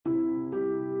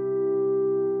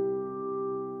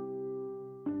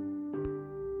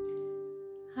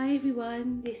Hi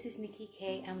everyone, this is Nikki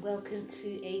K and welcome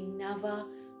to another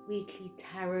weekly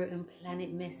tarot and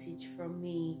planet message from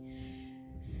me.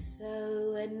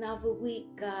 So another week,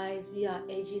 guys, we are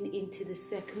edging into the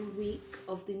second week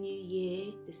of the new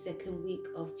year, the second week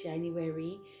of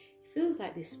January. It feels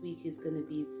like this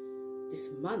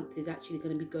month is actually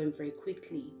going to be going very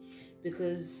quickly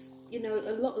because, a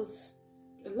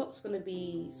lot's going to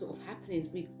be sort of happening. It's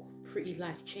been pretty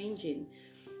life-changing.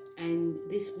 And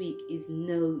this week is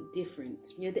no different.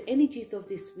 The energies of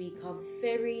this week are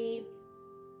very,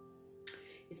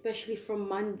 especially from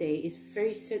Monday, it's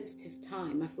very sensitive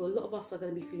time. I feel a lot of us are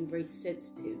going to be feeling very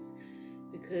sensitive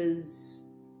because,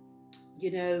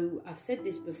 I've said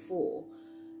this before,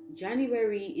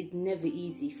 January is never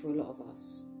easy for a lot of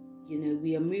us.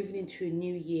 We are moving into a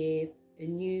new year, a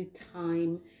new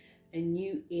time, a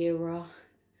new era.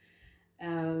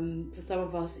 For some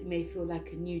of us, it may feel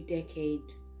like a new decade.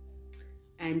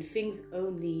 And things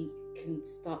only can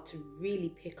start to really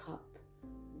pick up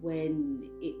when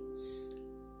it's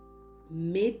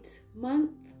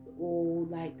mid-month or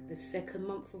like the second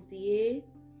month of the year.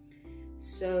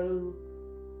 So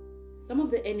some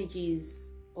of the energies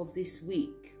of this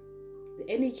week, the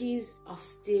energies are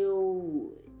still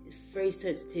very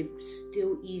sensitive,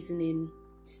 still easing in,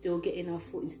 still getting our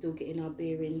footing, still getting our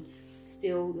bearing,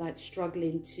 still like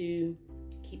struggling to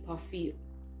keep our feet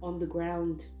on the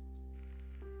ground,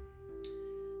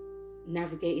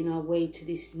 navigating our way to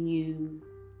this new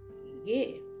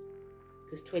year,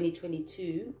 because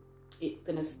 2022, it's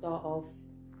going to start off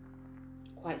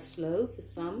quite slow for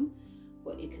some,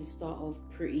 but it can start off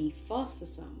pretty fast for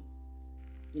some.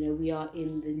 We are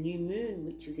in the new moon,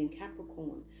 which is in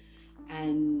Capricorn,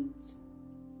 and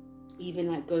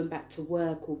even like going back to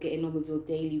work or getting on with your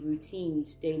daily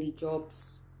routines, daily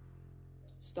jobs,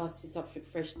 starting something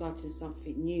fresh, starting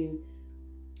something new,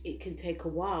 it can take a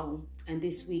while. And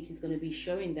this week is going to be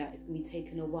showing that it's going to be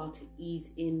taking a while to ease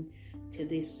in to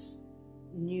this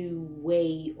new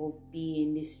way of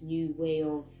being, this new way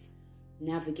of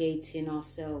navigating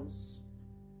ourselves.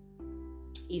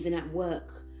 Even at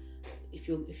work, if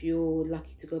you're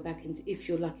lucky to go back into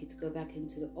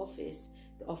the office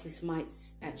might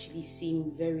actually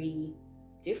seem very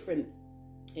different.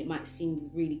 It might seem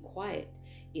really quiet.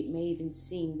 It may even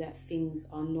seem that things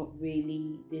are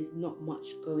there's not much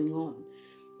going on.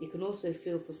 It can also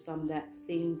feel for some that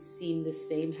things seem the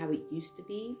same how it used to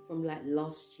be from like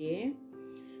last year.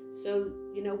 So,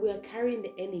 we are carrying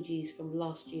the energies from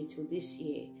last year till this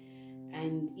year.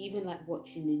 And even like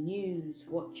watching the news,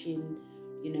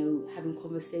 having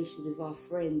conversations with our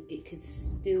friends, it could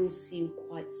still seem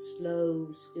quite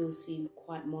slow, still seem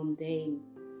quite mundane,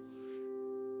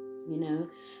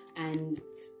 and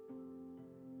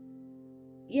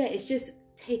yeah, it's just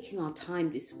taking our time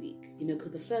this week,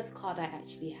 because the first card I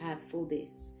actually have for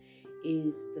this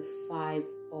is the Five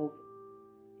of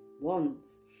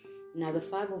Wands. Now, the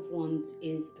Five of Wands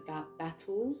is about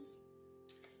battles.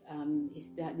 It's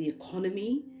about the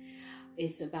economy.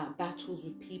 It's about battles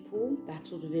with people,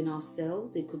 battles within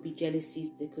ourselves. There could be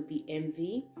jealousies, there could be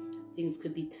envy. Things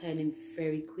could be turning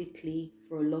very quickly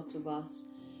for a lot of us.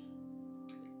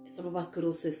 Some of us could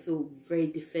also feel very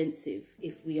defensive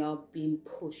if we are being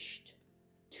pushed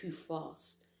too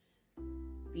fast,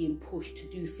 being pushed to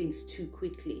do things too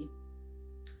quickly.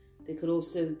 There could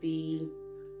also be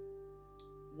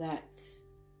that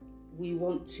we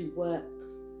want to work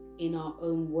in our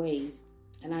own way.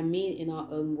 And I mean in our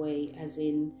own way, as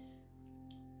in,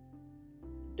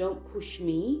 don't push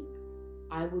me.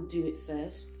 I will do it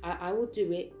first. I will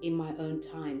do it in my own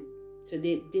time. So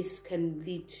this can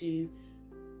lead to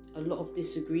a lot of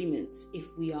disagreements if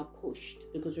we are pushed,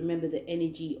 because remember the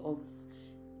energy of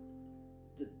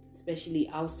especially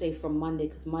I'll say from Monday,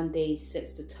 because Monday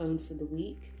sets the tone for the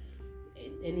week.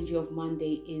 The energy of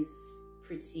Monday is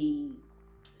pretty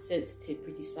sensitive,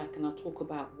 pretty psychic, and I'll talk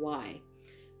about why.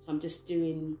 So I'm just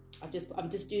doing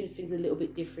things a little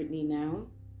bit differently now.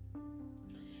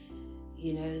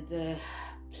 The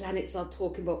planets are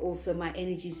talking, but also my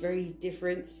energy is very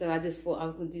different. So I just thought I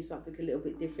was going to do something a little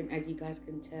bit different, as you guys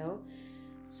can tell.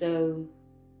 So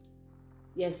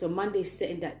Monday's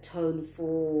setting that tone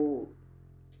for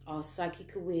our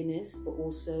psychic awareness, but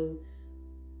also,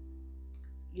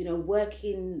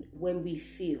 working when we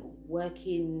feel,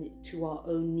 working to our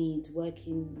own needs,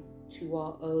 working to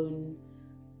our own,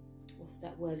 what's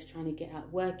that word is trying to get at,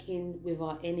 working with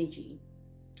our energy.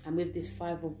 And with this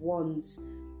Five of Wands,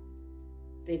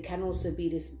 there can also be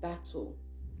this battle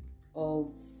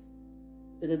of,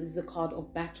 because this is a card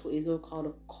of battle, is a card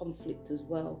of conflict as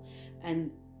well.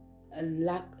 And a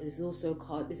lack is also a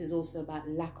card, this is also about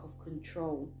lack of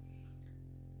control.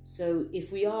 So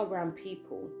if we are around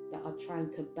people that are trying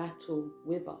to battle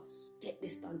with us, get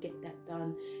this done, get that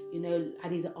done, I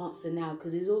need the answer now,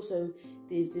 because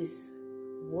there's this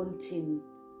wanting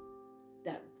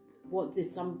that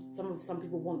some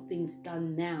people want things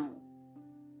done now.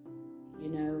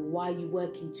 Why are you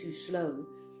working too slow?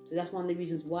 So that's one of the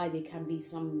reasons why there can be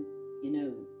some,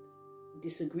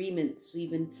 disagreements,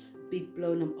 even big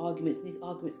blown up arguments. These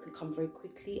arguments can come very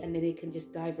quickly, and then they can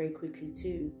just die very quickly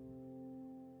too.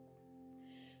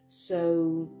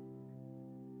 So,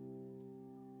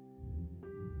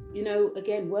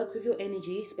 again, work with your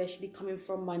energy, especially coming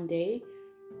from Monday.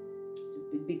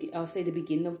 I'll say the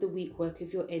beginning of the week, work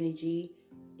with your energy.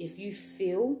 If you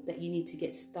feel that you need to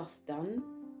get stuff done,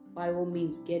 by all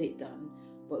means, get it done.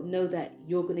 But know that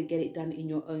you're going to get it done in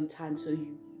your own time. So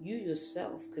you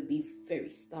yourself could be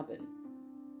very stubborn.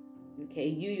 Okay,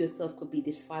 you yourself could be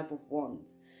this 5 of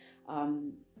Wands.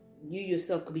 You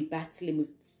yourself could be battling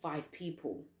with 5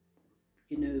 people.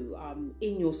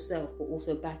 In yourself, but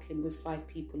also battling with 5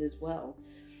 people as well.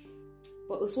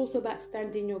 But it's also about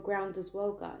standing your ground as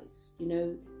well, guys.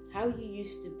 How you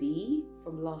used to be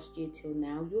from last year till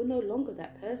now, you're no longer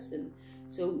that person.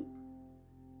 So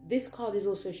this card is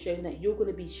also showing that you're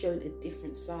going to be shown a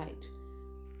different side.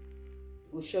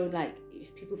 Or shown, like,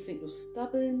 if people think you're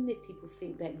stubborn, if people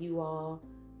think that you are,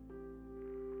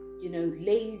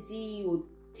 lazy or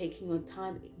taking your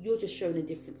time, you're just showing a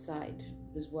different side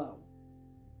as well.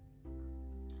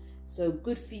 So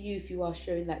good for you if you are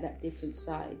showing like that different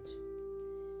side.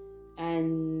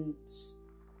 And,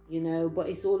 but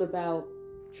it's all about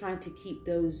trying to keep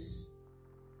those,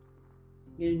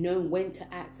 knowing when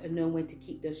to act and knowing when to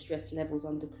keep those stress levels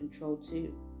under control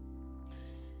too.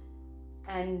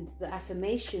 And the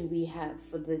affirmation we have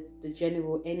for the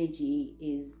general energy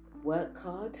is work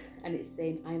hard, and it's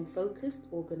saying, I am focused,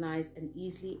 organized, and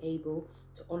easily able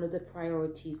to honor the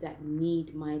priorities that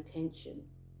need my attention.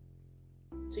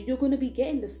 So you're going to be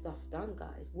getting the stuff done,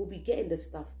 guys. We'll be getting the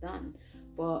stuff done.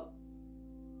 But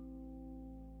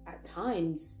at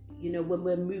times, when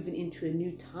we're moving into a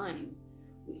new time,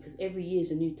 because every year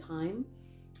is a new time,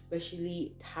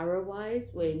 especially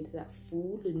tarot-wise, we're into that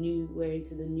we're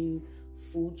into the new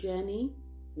Fool journey,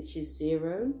 which is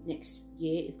 0. Next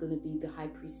year is going to be the High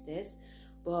Priestess.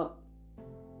 But,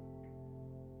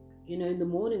 in the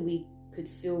morning we could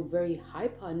feel very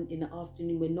hyper, and in the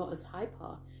afternoon we're not as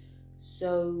hyper.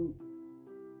 So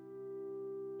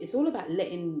it's all about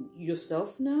letting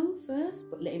yourself know first,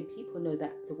 but letting people know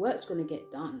that the work's going to get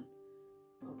done.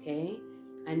 Okay?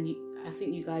 And I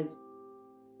think you guys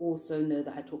also know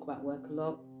that I talk about work a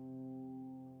lot,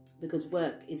 because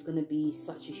work is going to be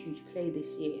such a huge play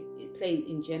this year. It plays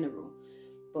in general.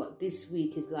 But this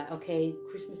week is like, okay,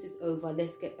 Christmas is over,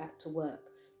 let's get back to work.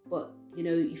 But,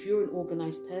 if you're an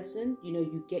organized person,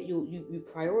 you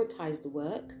prioritize the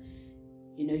work.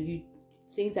 You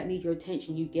things that need your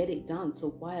attention, you get it done. So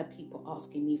why are people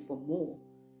asking me for more?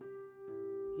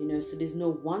 So there's no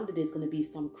wonder there's going to be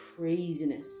some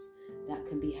craziness that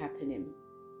can be happening,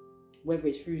 whether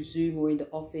it's through Zoom or in the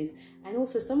office. And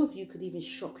also some of you could even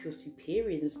shock your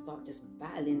superiors and start just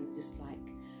battling, just like,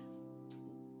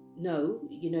 no,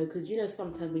 because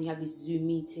sometimes when you have these Zoom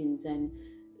meetings and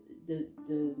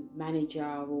the manager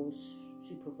or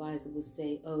supervisor will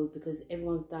say, oh, because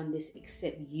everyone's done this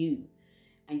except you.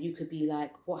 And you could be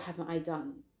like, what haven't I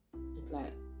done? It's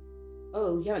like,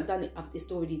 oh, you haven't done it.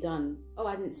 It's already done. Oh,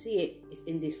 I didn't see it. It's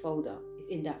in this folder. It's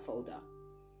in that folder.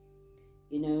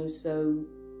 So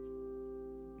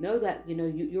know that,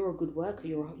 you're a good worker.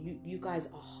 You guys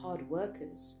are hard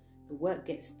workers. The work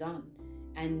gets done.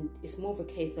 And it's more of a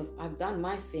case of, I've done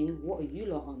my thing. What are you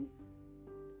lot on?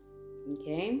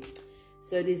 Okay?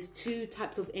 So there's 2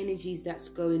 types of energies that's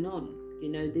going on.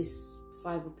 This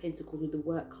 5 of Pentacles with the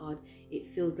work card, it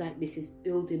feels like this is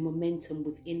building momentum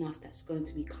within us that's going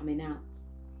to be coming out.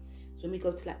 So when we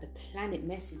go to like the planet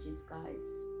messages, guys,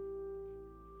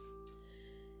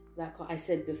 like I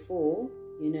said before,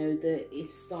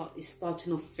 it's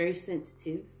starting off very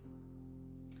sensitive.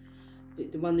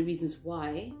 But one of the reasons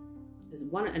why,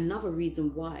 another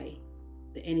reason why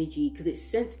the energy, because it's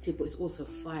sensitive but it's also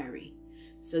fiery.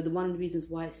 So one of the reasons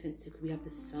why it's sensitive, because we have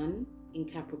the Sun in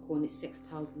Capricorn, it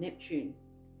sextiles Neptune.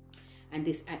 And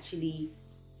this actually,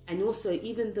 and also,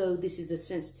 even though this is a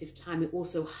sensitive time, it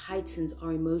also heightens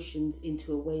our emotions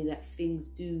into a way that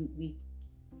we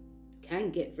can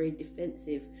get very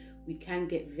defensive. We can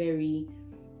get very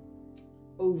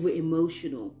over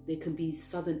emotional. There can be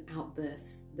sudden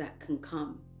outbursts that can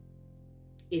come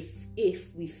if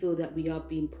we feel that we are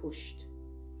being pushed.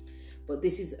 But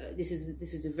this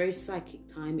is a very psychic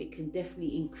time. It can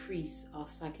definitely increase our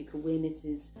psychic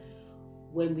awarenesses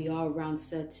when we are around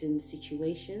certain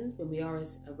situations, when we are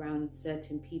around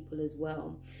certain people as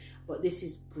well. But this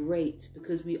is great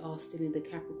because we are still in the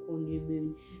Capricorn new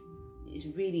moon. It's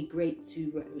really great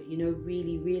to,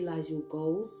 really realize your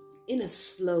goals in a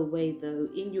slow way, though.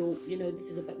 In your, this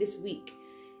is about this week.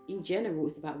 In general,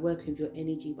 it's about working with your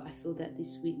energy, but I feel that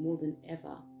this week more than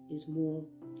ever is more.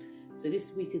 So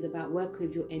this week is about working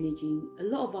with your energy. A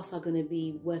lot of us are going to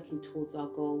be working towards our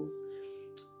goals.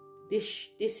 This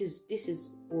is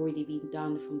already been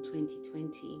done from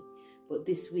 2020, but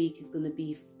this week is going to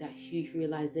be that huge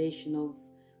realization of,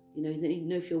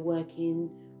 if you're working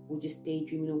or just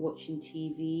daydreaming or watching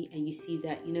TV and you see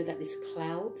that, that this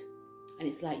cloud, and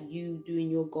it's like you doing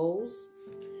your goals,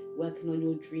 working on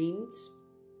your dreams.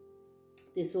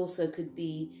 This also could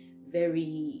be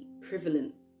very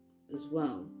prevalent as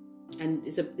well. And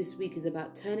this week is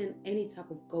about turning any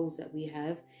type of goals that we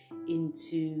have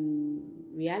into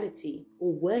reality,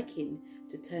 or working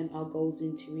to turn our goals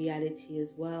into reality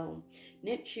as well.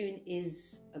 Neptune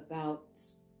is about,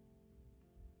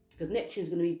 because Neptune's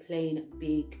going to be playing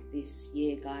big this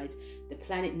year, guys. The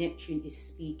planet Neptune is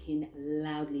speaking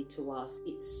loudly to us.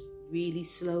 It's really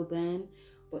slow burn,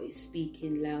 but it's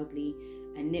speaking loudly.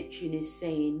 And Neptune is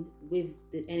saying,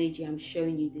 with the energy I'm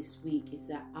showing you this week, is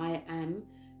that I am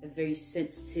a very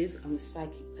sensitive, I'm a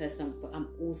psychic person, but I'm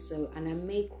also, and I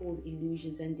may cause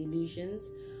illusions and delusions,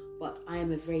 but I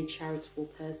am a very charitable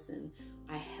person.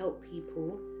 I help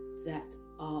people that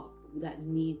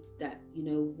need,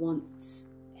 want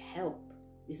help.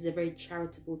 This is a very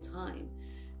charitable time.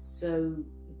 So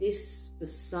the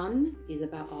sun is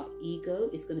about our ego.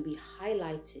 It's going to be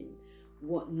highlighting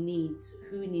who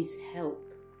needs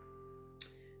help,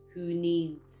 who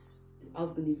needs, I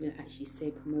was going to even actually say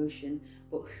promotion,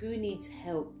 but who needs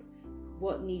help?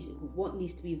 What needs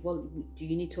to be, do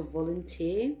you need to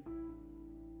volunteer?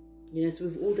 So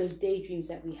with all those daydreams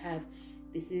that we have,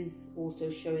 this is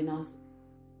also showing us,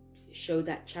 show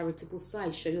that charitable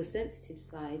side, show your sensitive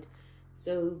side.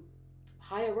 So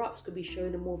higher ups could be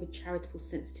showing a more of a charitable,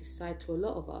 sensitive side to a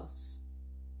lot of us.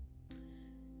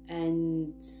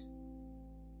 And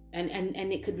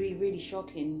it could be really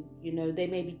shocking. They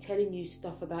may be telling you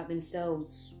stuff about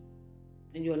themselves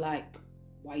and you're like,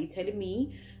 why are you telling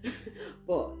me?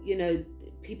 But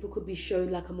people could be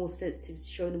showing a more sensitive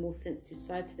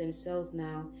side to themselves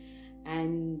now,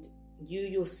 and you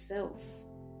yourself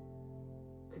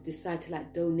could decide to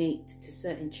donate to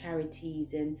certain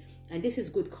charities, and this is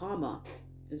good karma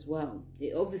as well.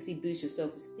 It obviously boosts your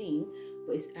self-esteem,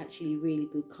 but it's actually really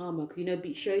good karma.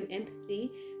 Be showing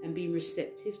empathy and being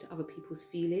receptive to other people's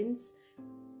feelings.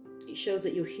 It shows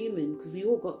that you're human, because we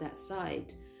all got that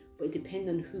side, but it depends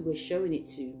on who we're showing it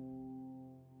to.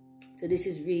 So this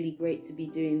is really great to be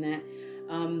doing that.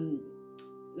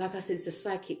 Like I said, it's a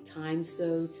psychic time,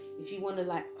 so if you want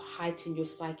to heighten your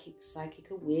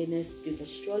psychic awareness with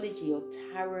astrology or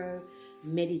tarot,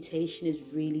 meditation is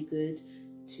really good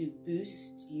to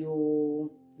boost your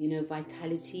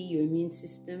vitality, your immune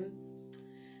system,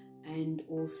 and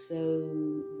also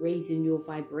raising your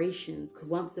vibrations, because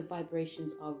once the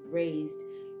vibrations are raised,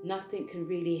 nothing can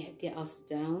really get us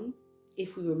down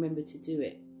if we remember to do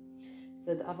it.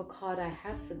 So the other card I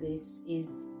have for this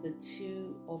is the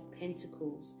Two of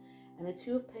Pentacles, and the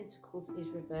Two of Pentacles is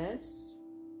reversed.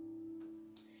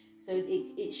 So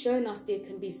it's showing us there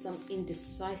can be some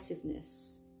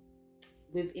indecisiveness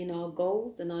within our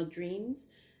goals and our dreams.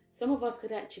 Some of us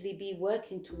could actually be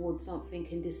working towards something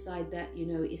and decide that,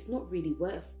 it's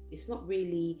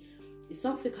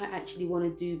something I actually want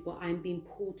to do, but I'm being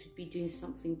pulled to be doing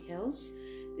something else.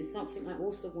 There's something I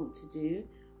also want to do,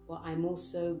 but I'm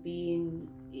also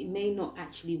it may not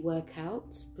actually work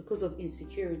out because of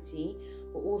insecurity,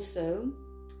 but also,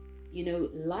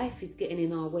 life is getting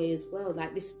in our way as well.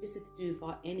 This is to do with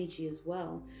our energy as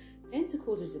well.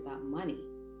 Pentacles is about money.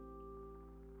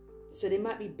 So there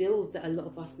might be bills that a lot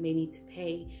of us may need to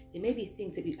pay. There may be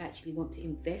things that we actually want to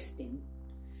invest in,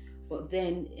 but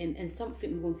then, and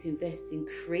something we want to invest in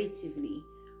creatively,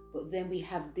 but then we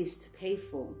have this to pay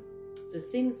for. So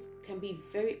things can be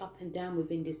very up and down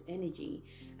within this energy,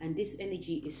 and this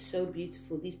energy is so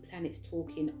beautiful. These planets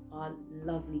talking are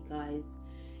lovely, guys.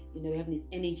 We have this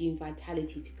energy and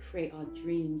vitality to create our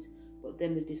dreams, but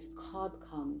then with this card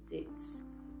comes,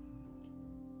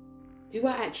 do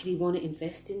I actually want to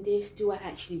invest in this? Do I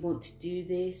actually want to do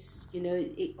this?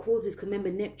 It causes, because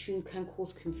remember, Neptune can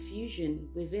cause confusion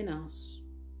within us.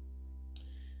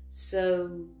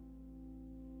 So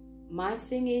my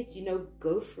thing is,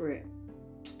 go for it.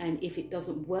 And if it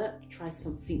doesn't work, try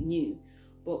something new.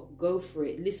 But go for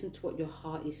it. Listen to what your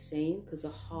heart is saying, because the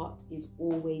heart is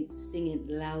always singing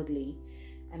loudly.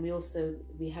 And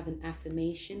we have an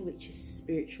affirmation, which is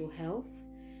spiritual health.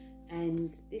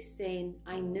 And this saying,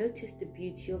 I notice the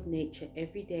beauty of nature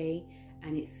every day,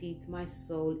 and it feeds my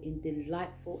soul in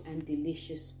delightful and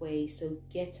delicious ways. So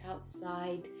get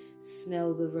outside,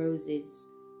 smell the roses.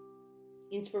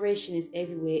 Inspiration is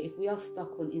everywhere. If we are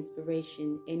stuck on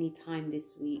inspiration anytime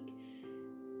this week,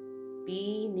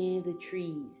 be near the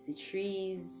trees. The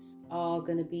trees are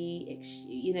going to be,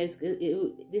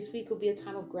 this week will be a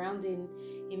time of grounding.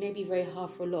 It may be very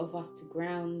hard for a lot of us to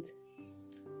ground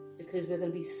because we're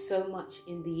going to be so much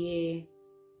in the air.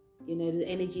 The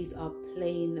energies are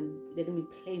playing, they're going to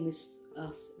be playing with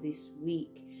us this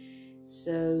week.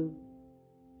 So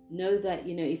know that,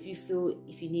 if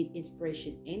you need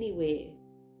inspiration anywhere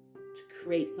to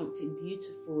create something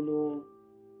beautiful, or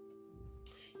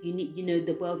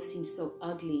the world seems so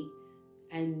ugly,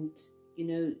 and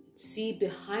see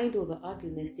behind all the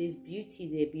ugliness there's beauty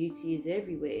there. Beauty is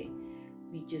everywhere.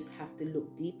 We just have to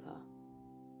look deeper.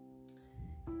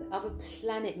 The other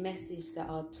planet message that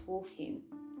are talking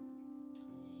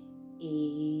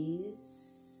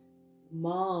is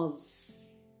Mars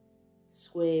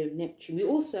square Neptune. We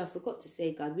also, I forgot to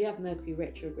say, guys, we have Mercury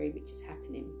retrograde, which is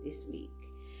happening this week,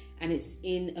 and it's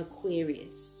in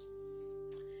Aquarius.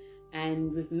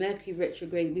 And with Mercury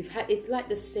retrograde, it's like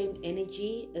the same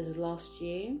energy as last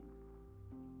year.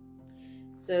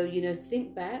 So,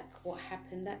 think back what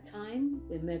happened that time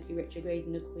when Mercury retrograde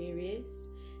in Aquarius.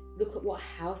 Look at what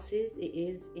houses it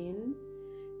is in.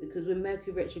 Because when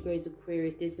Mercury retrogrades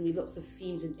Aquarius, there's going to be lots of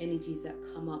themes and energies that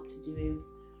come up to do with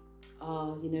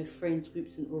our, friends,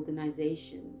 groups and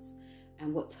organizations,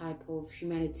 and what type of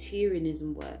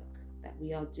humanitarianism work that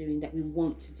we are doing, that we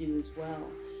want to do as well.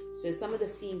 So some of the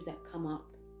themes that come up,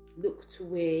 look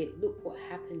what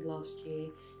happened last year,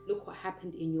 look what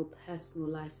happened in your personal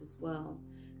life as well.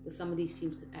 Because some of these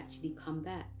themes could actually come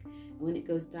back. And when it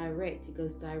goes direct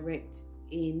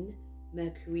in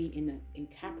Mercury in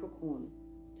Capricorn.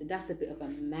 So that's a bit of a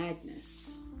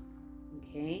madness,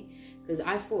 okay? Because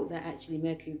I thought that actually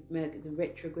Mercury, the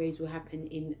retrogrades will happen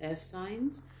in Earth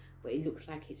signs, but it looks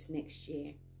like it's next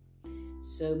year.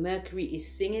 So Mercury is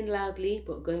singing loudly,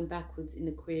 but going backwards in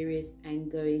Aquarius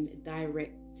and going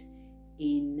direct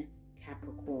in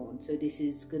Capricorn. So this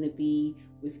is going to be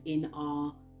within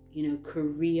our,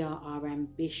 career, our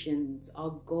ambitions,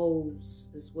 our goals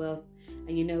as well.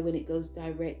 And when it goes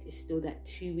direct, it's still that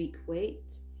 2-week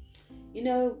wait.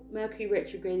 Mercury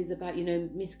retrograde is about,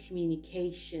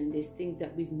 miscommunication. There's things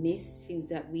that we've missed, things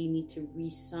that we need to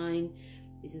re-sign.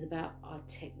 This is about our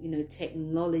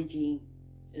technology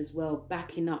as well,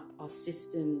 backing up our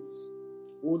systems.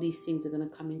 All these things are going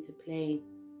to come into play.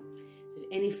 So if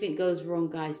anything goes wrong,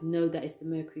 guys, know that it's the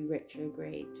Mercury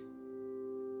retrograde.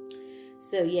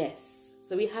 So yes,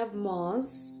 so we have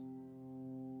Mars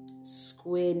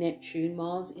square Neptune.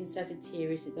 Mars in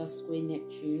Sagittarius, it does square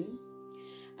Neptune.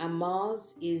 And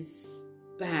Mars is,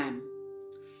 bam,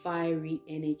 fiery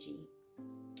energy.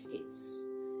 It's,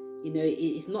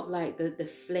 it's not like the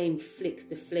flame flicks.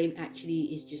 The flame actually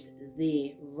is just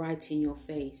there, right in your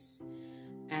face.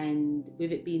 And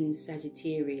with it being in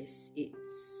Sagittarius,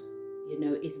 it's,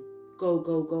 it's go,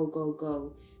 go, go, go,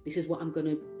 go. This is what I'm going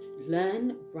to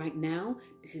learn right now.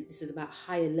 This is about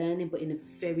higher learning, but in a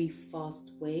very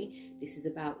fast way. This is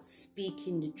about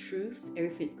speaking the truth.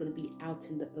 Everything's going to be out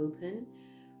in the open.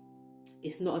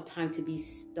 It's not a time to be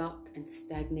stuck and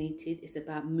stagnated. It's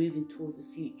about moving towards the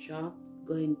future,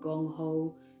 going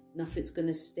gung-ho. Nothing's going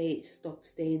to stay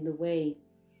in the way.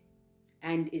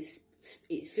 And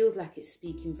it feels like it's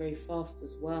speaking very fast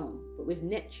as well. But with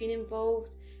Neptune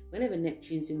involved, whenever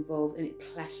Neptune's involved and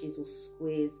it clashes or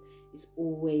squares, it's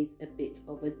always a bit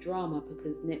of a drama,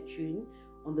 because Neptune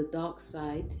on the dark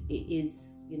side, it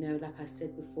is, like I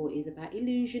said before, is about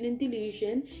illusion and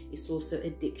delusion. It's also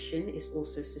addiction. It's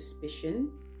also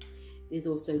suspicion. There's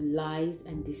also lies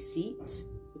and deceit,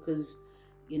 because,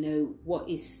 what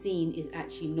is seen is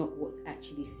actually not what's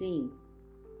actually seen.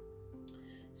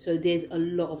 So there's a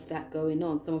lot of that going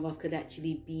on. Some of us could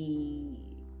actually be,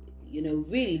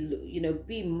 really,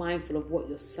 be mindful of what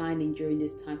you're signing during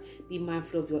this time. Be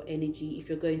mindful of your energy. If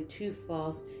you're going too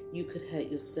fast, you could hurt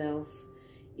yourself.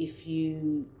 If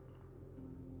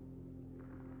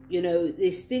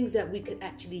there's things that we could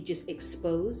actually just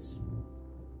expose.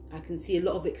 I can see a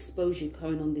lot of exposure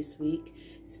going on this week.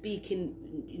 Speaking,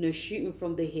 shooting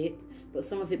from the hip, but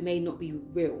some of it may not be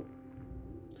real.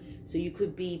 So you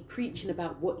could be preaching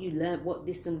about what you learned, what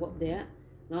this and what that,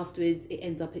 and afterwards it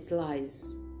ends up it's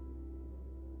lies.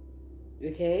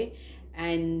 Okay?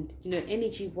 And,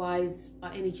 energy-wise,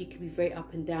 our energy can be very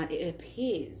up and down. It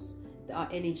appears that our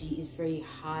energy is very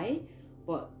high,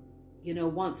 but you know,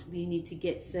 once we need to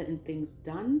get certain things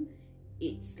done,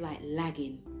 it's like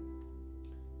lagging.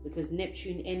 Because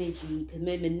Neptune energy, because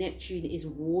remember Neptune is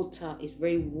water, it's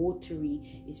very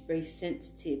watery, it's very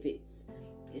sensitive, it's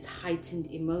heightened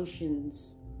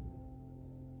emotions.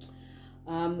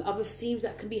 Other themes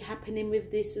that can be happening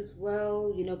with this as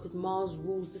well, you know, because Mars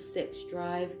rules the sex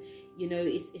drive, you know,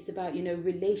 it's about, you know,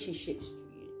 relationships.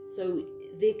 So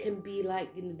there can be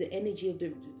like, you know, the energy of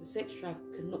the sex drive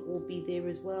cannot all be there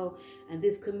as well. And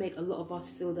this can make a lot of us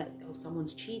feel that, oh,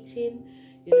 someone's cheating,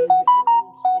 you know,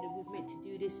 we're meant to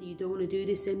do this and you don't want to do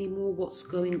this anymore. What's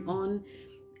going on?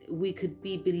 We could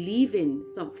be believing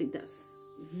something that's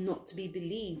not to be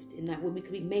believed, in that when we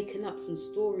could be making up some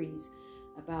stories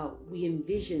about, we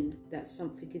envision that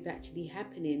something is actually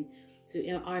happening. So,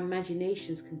 you know, our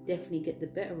imaginations can definitely get the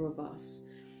better of us.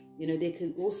 You know, there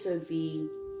can also be,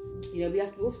 you know, we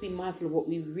have to also be mindful of what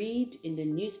we read in the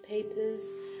newspapers.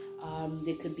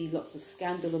 There could be lots of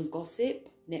scandal and gossip.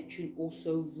 Neptune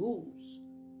also rules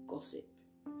gossip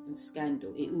and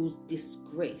scandal. It rules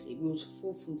disgrace. It rules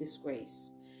fall from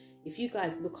disgrace. If you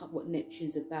guys look up what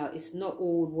Neptune's about, it's not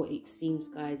all what it seems,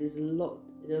 guys. There's a lot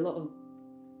of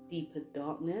deeper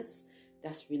darkness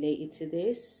that's related to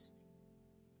this.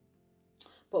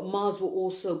 But Mars will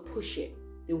also push it.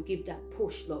 They will give that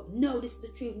push, like, no, this is the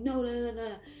truth. No.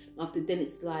 After then,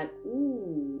 it's like,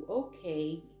 ooh,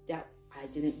 okay, that I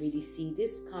didn't really see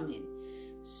this coming.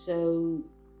 So,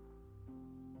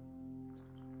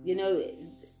 you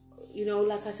know,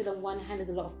 like I said, on one hand, there's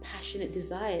a lot of passionate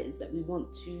desires that we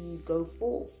want to go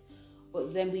forth,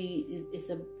 but then there's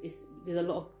a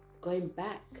lot of going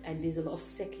back, and there's a lot of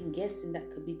second guessing that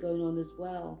could be going on as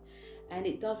well. And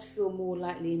it does feel more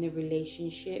likely in a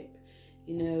relationship,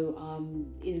 you know.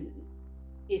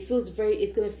 It's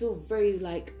going to feel very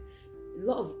like a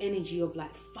lot of energy of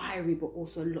like fiery, but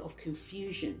also a lot of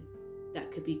confusion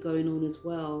that could be going on as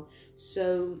well.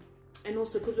 So, and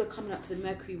also because we're coming up to the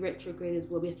Mercury retrograde as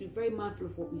well, we have to be very mindful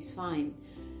of what we sign,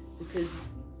 because,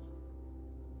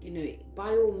 you know,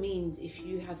 by all means, if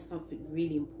you have something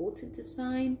really important to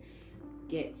sign,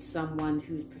 get someone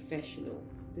who's professional,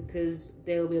 because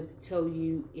they'll be able to tell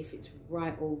you if it's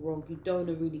right or wrong. You don't want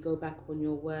to really go back on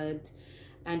your word.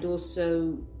 And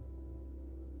also,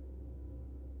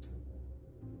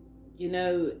 you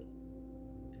know,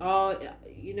 our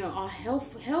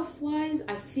health wise,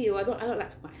 I feel I don't like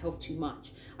to talk about health too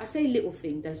much. I say little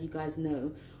things, as you guys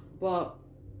know, but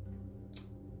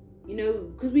you know,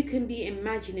 because we can be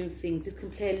imagining things, this can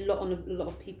play a lot on a lot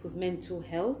of people's mental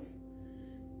health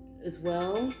as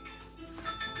well.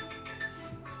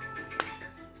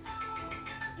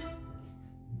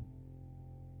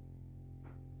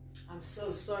 I'm so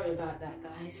sorry about that,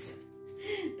 guys.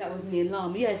 That was the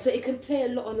alarm. Yeah, so it can play a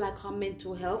lot on like our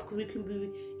mental health, because we can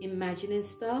be imagining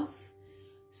stuff.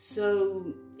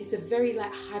 So it's a very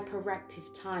like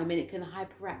hyperactive time, and it can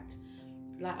hyperact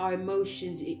like our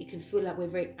emotions. It can feel like we're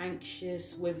very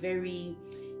anxious. We're very,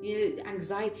 you know,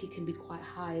 anxiety can be quite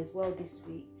high as well this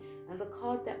week. And the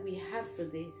card that we have for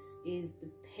this is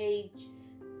the Page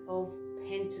of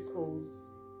Pentacles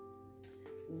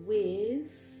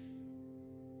with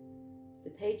the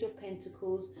Page of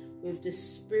Pentacles with the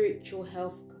spiritual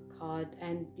health card.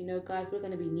 And you know, guys, we're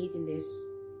going to be needing this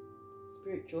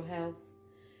spiritual health.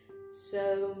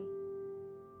 So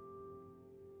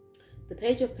the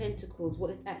Page of Pentacles,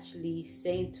 what it's actually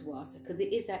saying to us, because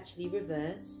it is actually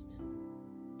reversed,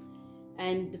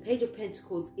 and the Page of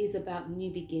Pentacles is about new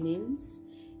beginnings.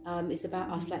 It's about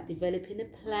us like developing a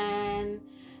plan,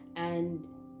 and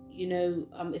you know,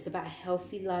 it's about a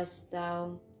healthy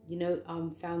lifestyle, you know,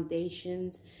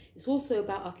 foundations. It's also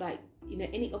about us like, you know,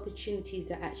 any opportunities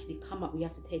that actually come up, we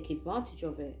have to take advantage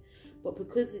of it. But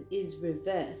because it is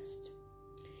reversed,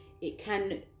 it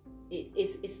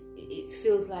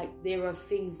feels like there are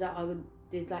things that are,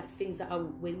 there's like things that are,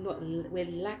 we're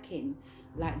lacking,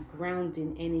 like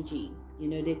grounding energy. You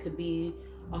know, there could be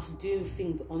us doing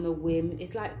things on a whim.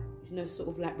 It's like, you know, sort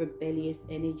of like rebellious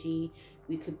energy.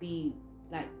 We could be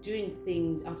like doing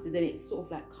things, after then it sort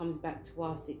of like comes back to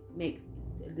us. It makes,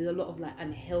 there's a lot of like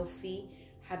unhealthy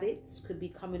habits could be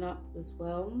coming up as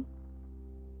well.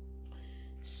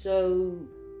 So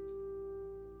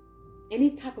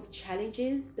any type of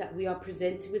challenges that we are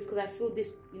presented with, because I feel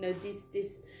this, you know, these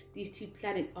two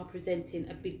planets are presenting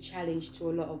a big challenge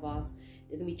to a lot of us.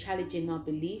 They're going to be challenging our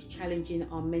beliefs, challenging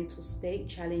our mental state,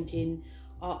 challenging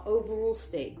our overall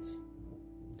state.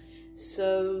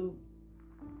 So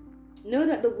know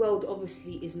that the world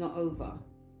obviously is not over.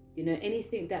 You know,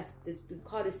 anything that the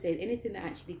card is saying, anything that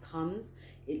actually comes,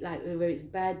 it, like whether it's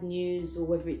bad news or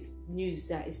whether it's news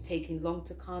that is taking long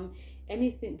to come,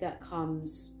 anything that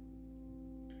comes,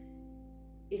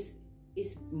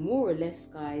 it's more or less,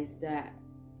 guys, that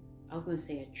I was going to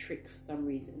say a trick for some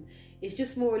reason. It's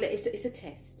just more or less, it's a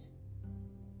test.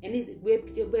 And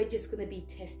we're just going to be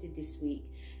tested this week.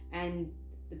 And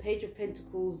the Page of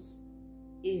Pentacles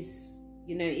is,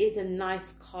 is a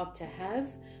nice card to have.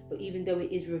 But even though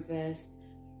it is reversed,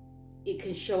 it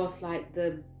can show us like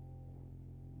the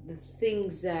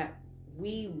things that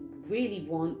we really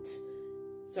want.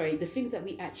 Sorry, the things that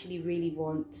we actually really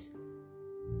want.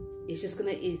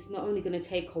 It's not only going to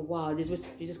take a while, we're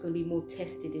just going to be more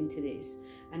tested into this.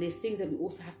 And there's things that we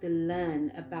also have to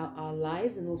learn about our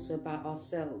lives and also about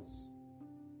ourselves.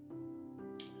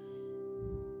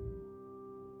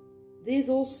 There's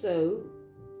also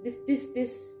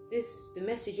the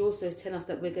message also is telling us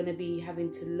that we're going to be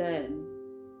having to learn.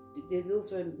 There's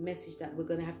also a message that we're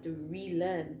going to have to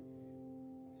relearn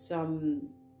some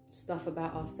stuff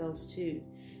about ourselves too,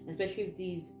 especially with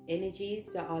these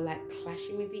energies that are like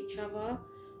clashing with each other.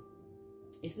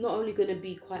 It's not only going to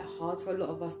be quite hard for a lot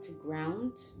of us to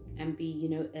ground and be,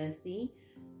 earthy,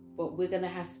 but we're going to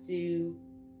have to,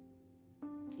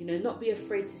 not be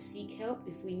afraid to seek help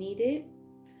if we need it.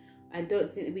 I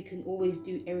don't think that we can always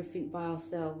do everything by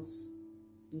ourselves,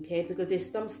 okay? Because there's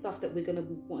some stuff that we're going to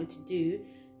be wanting to do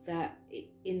that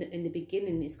in the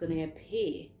beginning it's going to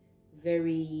appear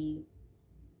very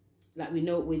like we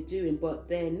know what we're doing, but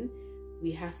then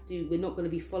we're not going to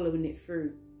be following it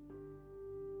through.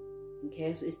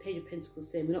 Okay, so it's Page of Pentacles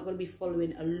saying we're not going to be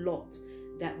following a lot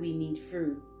that we need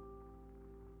through.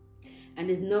 And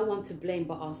there's no one to blame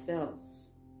but ourselves.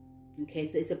 Okay,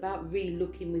 so it's about really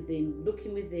looking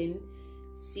within,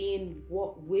 seeing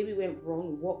where we went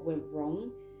wrong, what went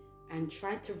wrong, and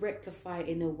trying to rectify it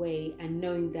in a way, and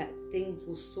knowing that things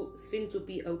will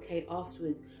be okay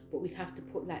afterwards, but we have to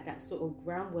put like that sort of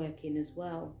groundwork in as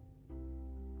well.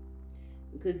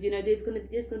 Because there's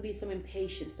gonna be some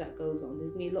impatience that goes on.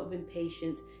 There's gonna be a lot of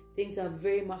impatience. Things are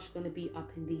very much gonna be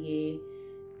up in the air,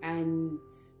 and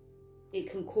it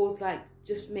can cause like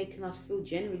just making us feel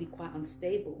generally quite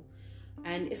unstable.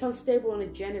 And it's unstable in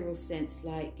a general sense,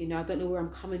 like, I don't know where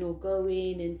I'm coming or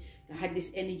going, and I had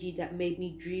this energy that made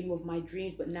me dream of my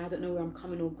dreams, but now I don't know where I'm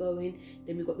coming or going.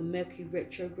 Then we've got the Mercury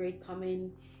retrograde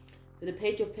coming. So the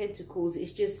Page of Pentacles,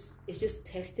 it's just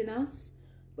testing us,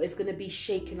 but it's going to be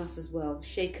shaking us as well,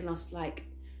 shaking us like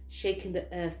shaking the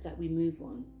earth that we move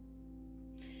on.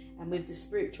 And with the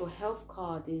Spiritual Health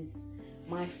card is,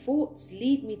 my thoughts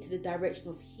lead me to the direction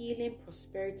of healing,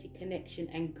 prosperity, connection,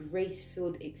 and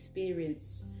grace-filled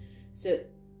experience. So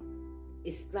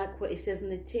it's like what it says in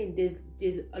the tin.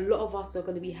 There's a lot of us are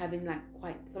going to be having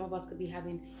some of us could be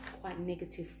having quite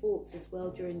negative thoughts as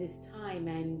well during this time.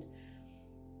 And,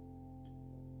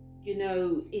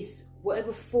 it's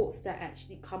whatever thoughts that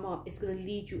actually come up, it's going to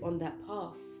lead you on that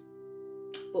path.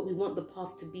 But we want the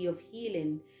path to be of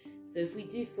healing. So if we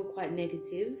do feel quite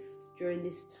negative during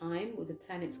this time with the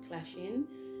planets clashing,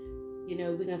 we're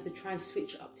going to have to try and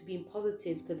switch up to being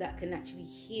positive, because that can actually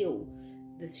heal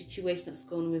the situation that's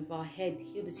going on with our head,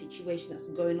 heal the situation that's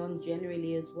going on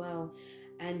generally as well.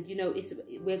 And, we're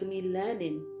going to be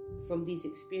learning from these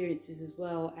experiences as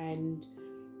well, and,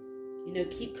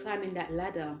 keep climbing that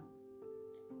ladder,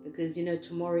 because,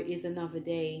 tomorrow is another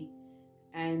day.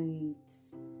 And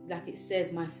like it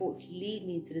says, my thoughts lead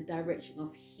me to the direction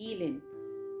of healing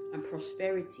and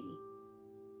prosperity.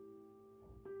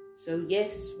 So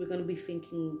yes, we're going to be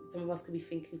thinking, some of us could be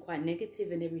thinking quite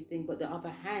negative and everything, but the other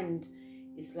hand,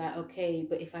 it's like, okay,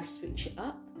 but if I switch it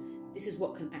up, this is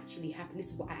what can actually happen. This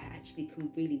is what I actually can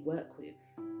really work with.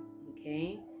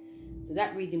 Okay, so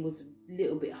that reading was a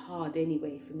little bit hard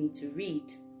anyway for me to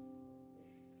read,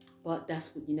 but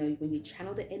that's what, when you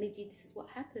channel the energy, this is what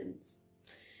happens.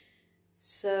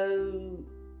 So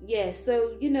yeah,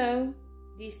 so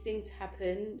these things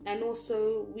happen. And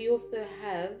also we also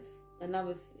have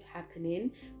another happening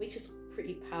which is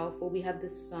pretty powerful. We have the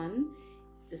sun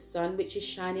which is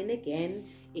shining again.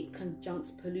 It conjuncts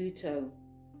Pluto,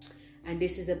 and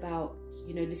this is about,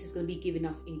 this is going to be giving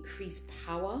us increased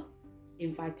power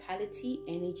in vitality,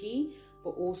 energy,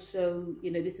 but also,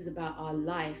 this is about our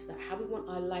life, that how we want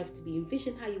our life to be.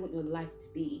 Envision how you want your life to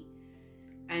be,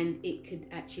 and it could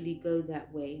actually go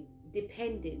that way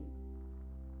depending.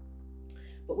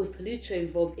 But with Pluto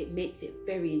involved, it makes it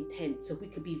very intense. So we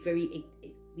can be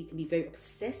very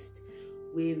obsessed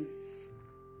with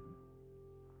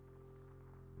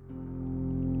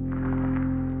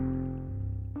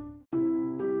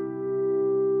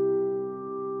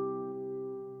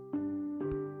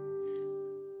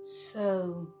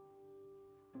so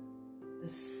the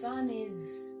sun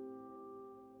is,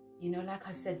 like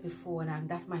I said before, and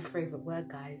that's my favorite word,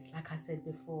 guys. Like I said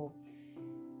before,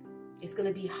 it's going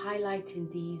to be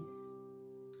highlighting these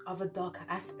other darker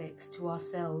aspects to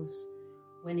ourselves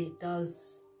when it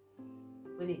is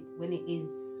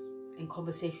in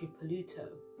conversation with Pluto.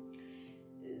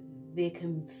 They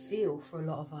can feel for a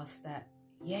lot of us that,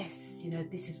 yes,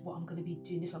 this is what I'm going to be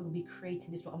doing, this is what I'm going to be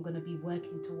creating, this is what I'm going to be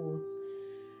working towards.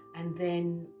 And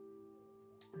then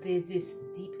there's this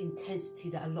deep intensity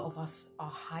that a lot of us are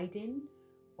hiding,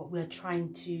 but we're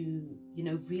trying to,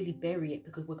 really bury it,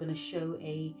 because we're going to show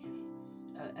a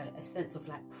sense of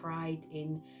like pride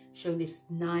in showing this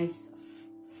nice,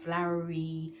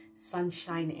 flowery,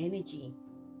 sunshine energy.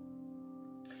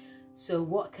 So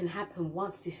what can happen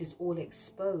once this is all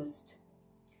exposed?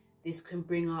 This can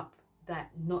bring up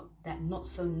that not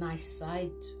so nice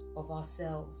side of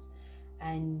ourselves.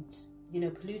 And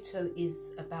Pluto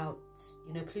is about,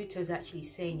 Pluto is actually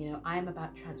saying, I'm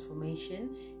about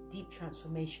transformation, deep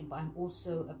transformation, but I'm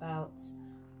also about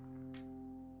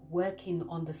working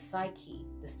on the psyche,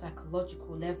 the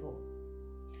psychological level.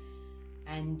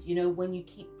 And when you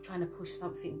keep trying to push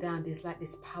something down, there's like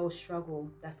this power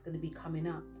struggle that's going to be coming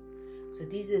up. So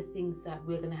these are the things that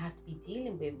we're going to have to be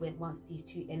dealing with once these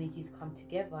two energies come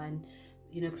together. And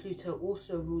Pluto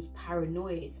also rules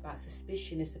paranoia. It's about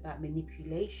suspicion, it's about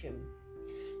manipulation.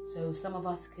 So some of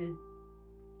us could,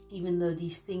 even though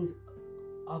these things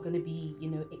are going to be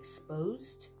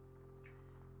exposed,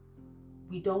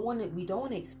 we don't want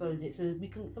to expose it. So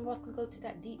some of us can go to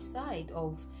that deep side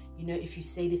of, if you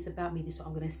say this about me, this is what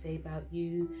I'm going to say about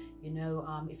you.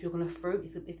 If you're going to throw,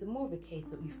 it's more of a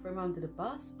case of you throw me under the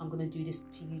bus, I'm going to do this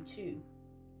to you too.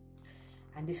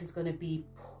 And this is going to be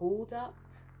pulled up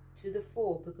to the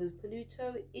fore, because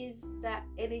Pluto is that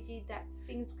energy that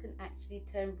things can actually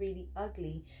turn really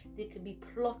ugly. There could be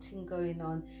plotting going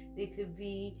on. There could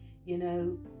be,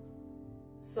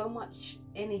 so much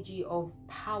energy of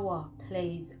power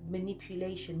plays,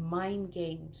 manipulation, mind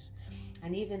games.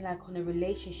 And even like on a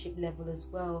relationship level as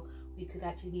well, we could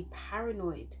actually be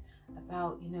paranoid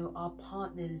about our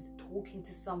partners talking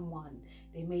to someone.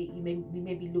 We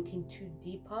may be looking too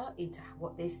deeper into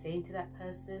what they're saying to that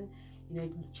person,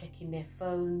 checking their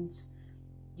phones,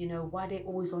 why they're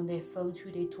always on their phones, who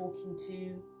they're talking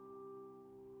to.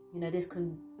 This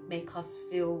can make us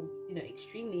feel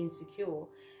extremely insecure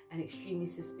and extremely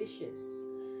suspicious.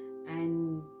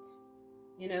 And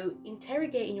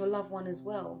interrogating your loved one as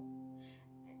well.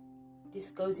 This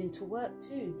goes into work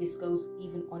too. This goes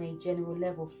even on a general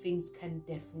level. Things can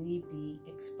definitely be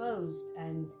exposed.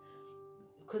 And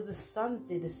because the sun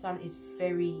is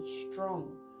very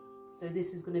strong, so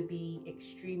this is going to be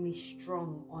extremely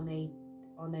strong on a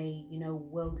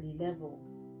worldly level.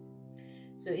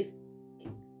 So if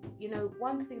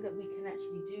one thing that we can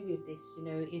actually do with this,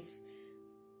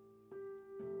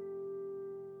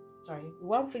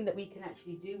 one thing that we can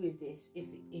actually do with this,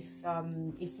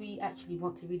 if we actually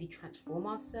want to really transform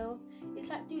ourselves, it's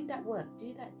like do that work,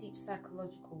 do that deep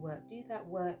psychological work, do that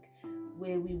work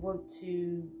where we want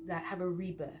to like have a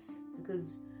rebirth,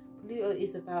 because Pluto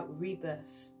is about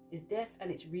rebirth. It's death and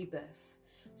it's rebirth.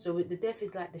 So the death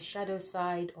is like the shadow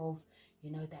side of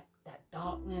that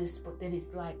darkness, but then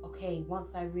it's like, okay,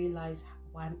 once I realize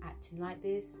why I'm acting like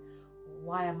this,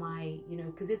 why am I,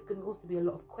 because there's going to also be a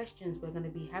lot of questions we're going to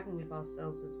be having with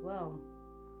ourselves as well.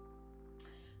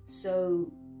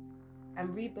 So,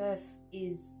 and rebirth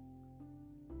is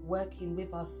working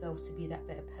with ourselves to be that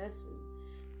better person.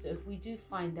 So if we do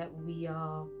find that we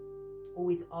are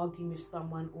always arguing with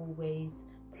someone, always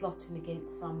plotting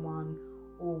against someone,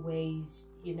 always,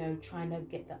 trying to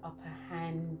get the upper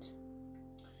hand,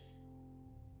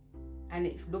 and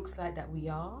it looks like that we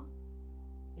are,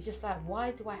 it's just like,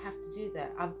 why do I have to do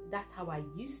that? That's how I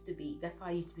used to be. That's how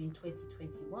I used to be in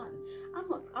 2021. I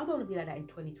don't want to be like that in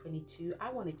 2022. I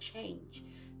want to change.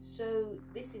 So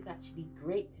this is actually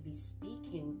great to be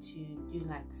speaking to, doing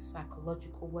like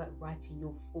psychological work, writing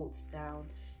your thoughts down,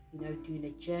 doing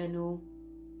a journal.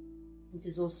 It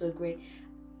is also great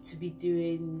to be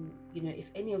doing, if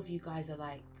any of you guys are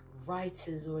like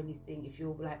writers or anything, if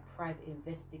you're like private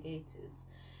investigators,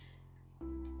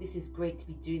 this is great to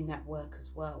be doing that work as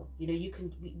well. We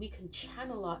can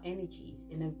channel our energies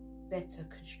in a better,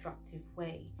 constructive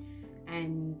way.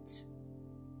 And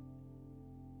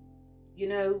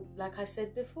like I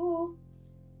said before,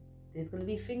 there's going to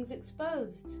be things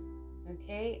exposed,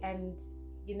 okay? And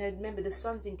remember, the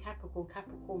sun's in Capricorn.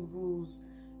 Capricorn rules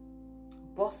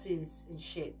bosses and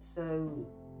shit. So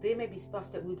there may be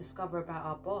stuff that we'll discover about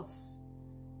our boss.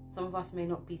 Some of us may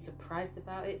not be surprised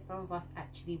about it. Some of us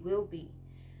actually will be.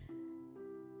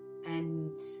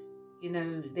 And,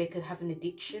 they could have an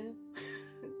addiction.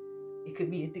 It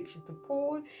could be addiction to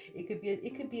porn. It could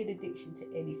be an addiction to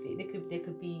anything. There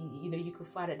could be, you could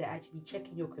find that they're actually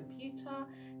checking your computer.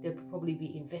 They'll probably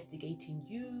be investigating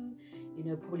you,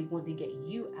 probably want to get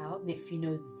you out. And if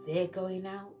they're going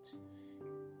out,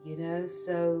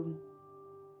 so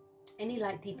any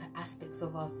like deeper aspects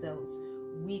of ourselves,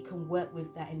 we can work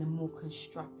with that in a more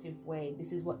constructive way.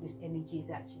 This is what this energy is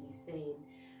actually saying.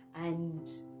 And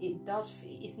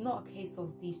it's not a case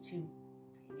of these two,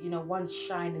 one's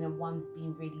shining and one's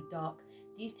being really dark.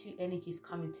 These two energies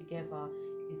coming together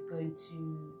is going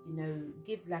to,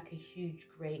 give like a huge,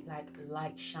 great, like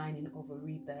light shining of a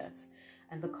rebirth.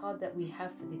 And the card that we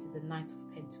have for this is a Knight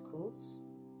of Pentacles.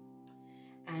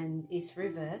 And it's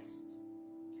reversed.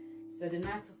 So the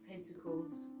Knight of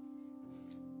Pentacles,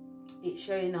 it's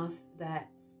showing us that,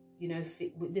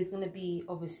 there's going to be,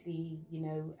 obviously,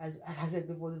 as I said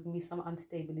before, there's going to be some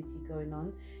instability going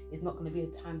on. It's not going to be a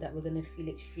time that we're going to feel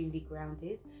extremely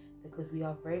grounded, because we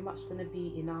are very much going to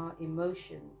be in our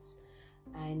emotions.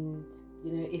 And,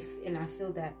 I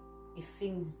feel that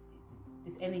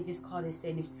this energy card is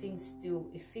saying, if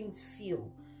things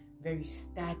feel very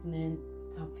stagnant,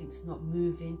 something's not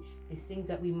moving, there's things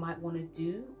that we might want to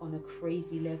do on a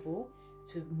crazy level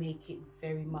to make it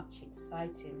very much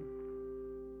exciting.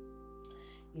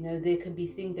 There can be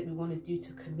things that we want to do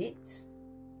to commit.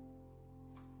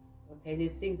 Okay,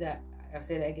 there's things that, I'll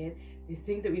say that again, there's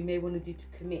things that we may want to do to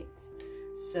commit.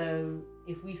 So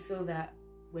if we feel that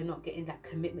we're not getting that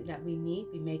commitment that we need,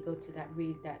 we may go to that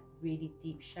really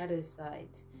deep shadow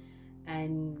side.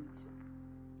 And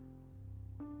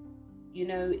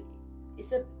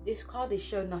this card is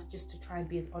showing us just to try and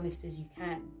be as honest as you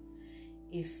can.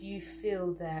 If you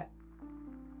feel that,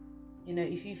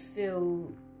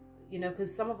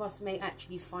 because some of us may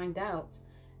actually find out,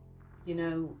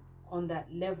 on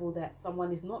that level, that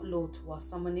someone is not loyal to us,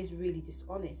 someone is really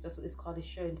dishonest. That's what this card is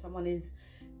showing. Someone is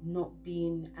not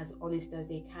being as honest as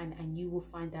they can, and you will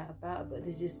find out about it. But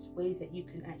there's just ways that you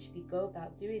can actually go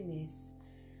about doing this.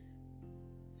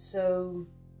 So,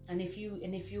 and if you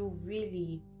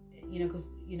really,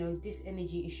 because this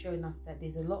energy is showing us that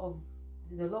there's a lot of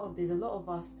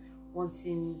us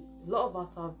wanting. A lot of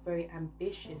us are very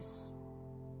ambitious,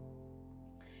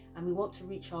 and we want to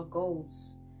reach our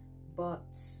goals, but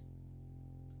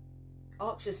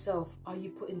ask yourself, are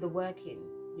you putting the work in?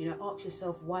 Ask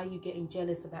yourself, why are you getting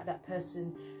jealous about that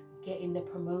person getting the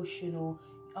promotion? Or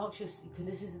ask yourself, because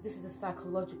this is a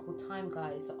psychological time,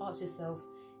 guys. So ask yourself,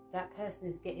 that person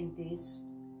is getting this,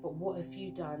 but what have you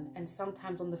done? And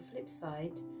sometimes on the flip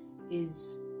side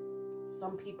is,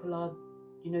 some people are,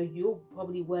 you're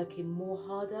probably working more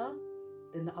harder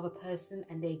than the other person,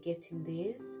 and they're getting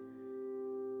theirs.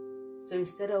 So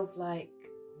instead of like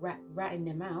ratting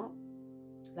them out,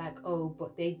 like, oh,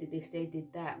 but they did this, they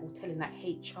did that, or telling like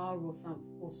HR or some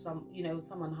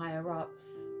someone higher up,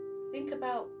 think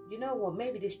about, what,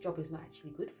 maybe this job is not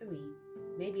actually good for me.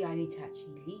 Maybe I need to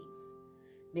actually leave.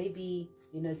 Maybe,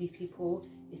 these people,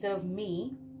 instead of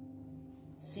me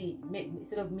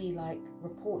like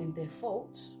reporting their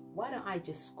faults, why don't I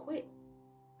just quit?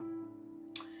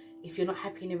 If you're not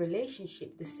happy in a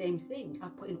relationship, the same thing.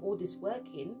 I'm putting all this work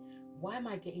in. Why am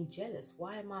I getting jealous?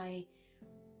 Why am I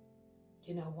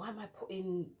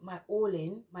putting my all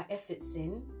in, my efforts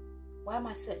in? Why am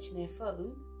I searching their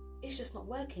phone? It's just not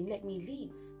working. Let me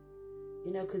leave.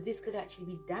 Because this could actually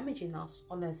be damaging us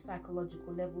on a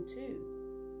psychological level too.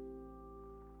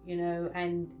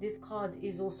 And this card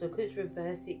is also, because it's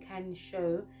reversed, it can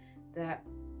show that,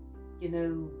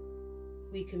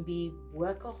 we can be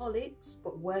workaholics,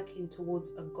 but working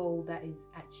towards a goal that is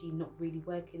actually not really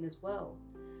working as well.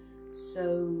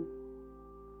 So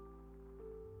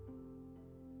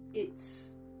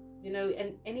it's,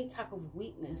 and any type of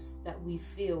weakness that we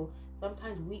feel,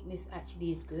 sometimes weakness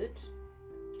actually is good,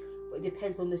 but it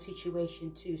depends on the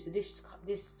situation too. So this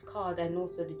card, and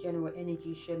also the general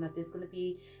energy, is showing us there's going to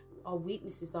be, our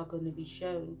weaknesses are going to be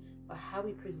shown, but how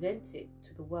we present it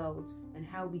to the world and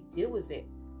how we deal with it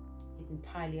is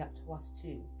entirely up to us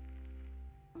too.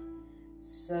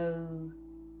 So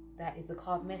that is a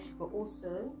card message, but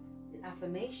also the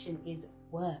affirmation is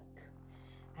work.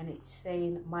 And it's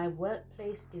saying, my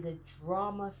workplace is a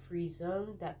drama-free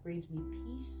zone that brings me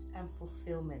peace and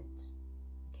fulfillment.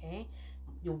 Okay?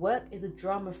 Your work is a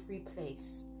drama-free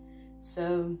place.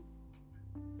 So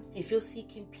if you're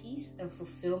seeking peace and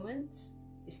fulfillment,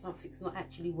 if something's not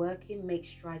actually working, make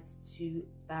strides to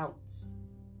bounce.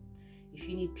 If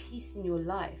you need peace in your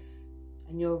life,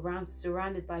 and you're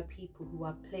surrounded by people who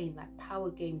are playing like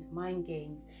power games, mind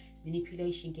games,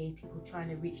 manipulation games, people trying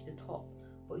to reach the top,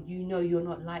 but you know you're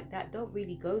not like that, don't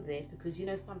really go there, because you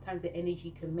know sometimes the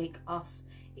energy can make us,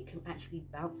 it can actually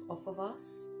bounce off of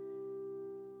us.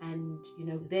 And you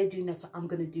know they're doing that, so I'm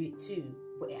going to do it too,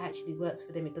 but it actually works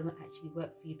for them. It doesn't actually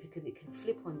work for you, because it can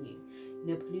flip on you. You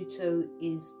know, Pluto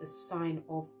is a sign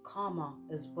of karma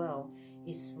as well.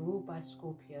 It's ruled by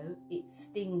Scorpio. It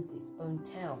stings its own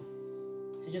tail.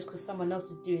 So just because someone else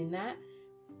is doing that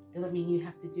doesn't mean you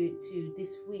have to do it too.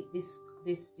 This week, this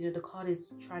you know, the card is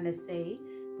trying to say,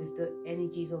 with the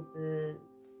energies of the,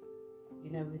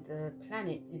 you know, with the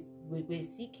planets, is we're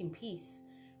seeking peace.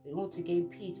 In order to gain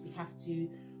peace, we have to,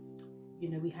 you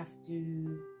know, we have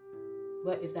to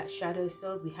work with that shadow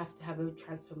selves. We have to have a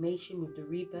transformation with the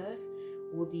rebirth.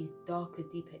 All these darker,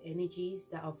 deeper energies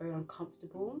that are very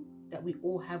uncomfortable, that we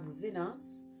all have within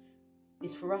us,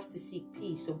 is for us to seek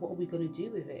peace. So what are we going to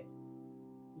do with it?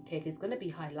 Okay, 'cause it's going to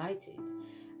be highlighted.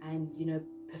 And, you know,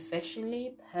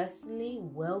 professionally, personally,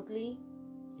 worldly,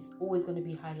 it's always going to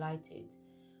be highlighted.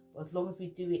 But as long as we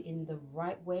do it in the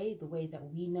right way, the way that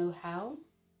we know how,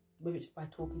 whether it's by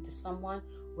talking to someone,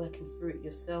 working through it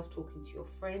yourself, talking to your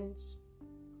friends,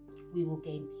 we will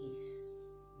gain peace.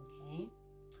 Okay?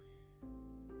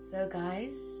 So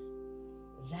guys,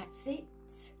 that's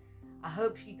it. I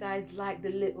hope you guys like the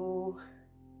little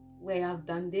way I've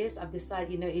done this. I've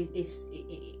decided, you know, it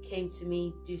came to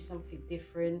me, do something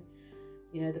different.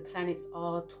 You know, the planets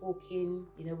are talking.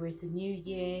 You know, we're in a new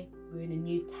year. We're in a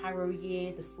new tarot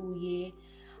year, the full year.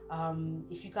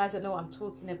 If you guys don't know what I'm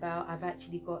talking about, I've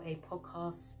actually got a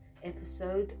podcast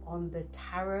episode on the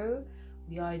tarot.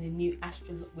 We are in a new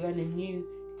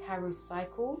tarot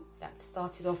cycle that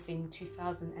started off in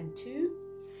 2002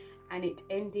 and it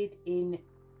ended in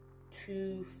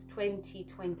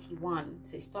 2021.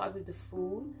 So it started with the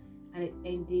Fool and it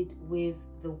ended with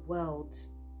the World.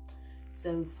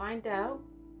 So find out,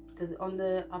 because on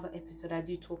the other episode I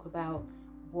do talk about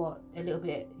a little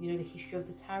bit, you know, the history of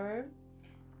the tarot,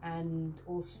 and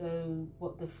also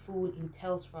what the Fool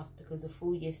entails for us, because the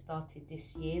Fool year started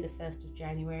this year, the 1st of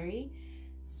January.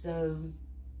 So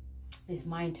it's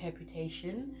my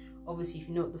interpretation. Obviously, if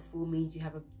you know what the Fool means, you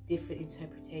have a different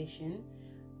interpretation.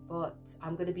 But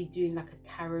I'm going to be doing like a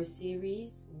tarot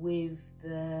series with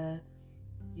the,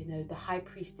 you know, the High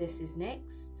Priestess is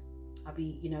next. I'll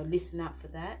be, you know, listen out for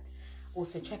that.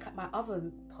 Also check out my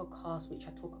other podcast, which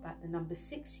I talk about the number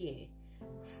 6 year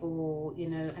for, you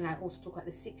know, and I also talk about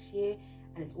the 6 year,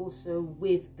 and it's also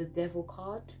with the Devil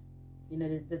card, you know,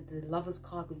 the Lover's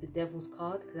card with the Devil's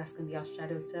card, because that's going to be our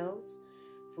shadow selves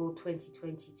for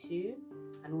 2022.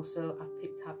 And also I've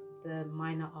picked up the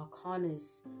minor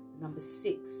arcanas, number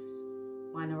 6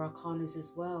 minor arcanas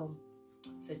as well.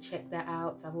 So check that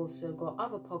out. I've also got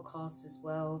other podcasts as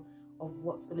well of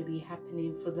what's going to be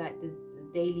happening for like the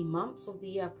daily months of the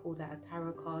year. I've pulled out a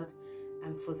tarot card,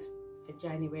 and for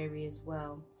January as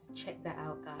well. So check that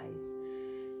out, guys.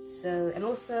 So, and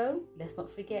also let's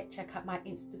not forget, check out my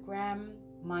Instagram,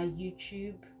 my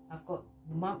YouTube. I've got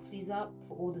monthlies up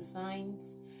for all the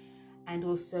signs. And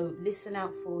also listen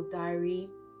out for Diary,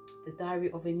 the Diary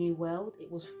of a New World.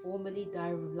 It was formerly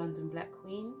Diary of London Black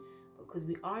Queen, because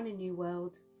we are in a new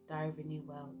world, it's Diary of a New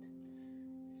World.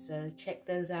 So check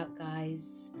those out,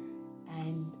 guys.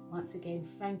 And once again,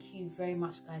 thank you very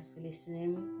much, guys, for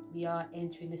listening. We are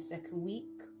entering the 2nd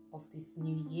week of this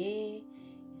new year.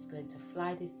 It's going to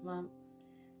fly this month.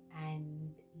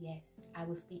 And yes, I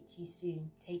will speak to you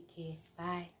soon. Take care.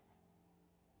 Bye.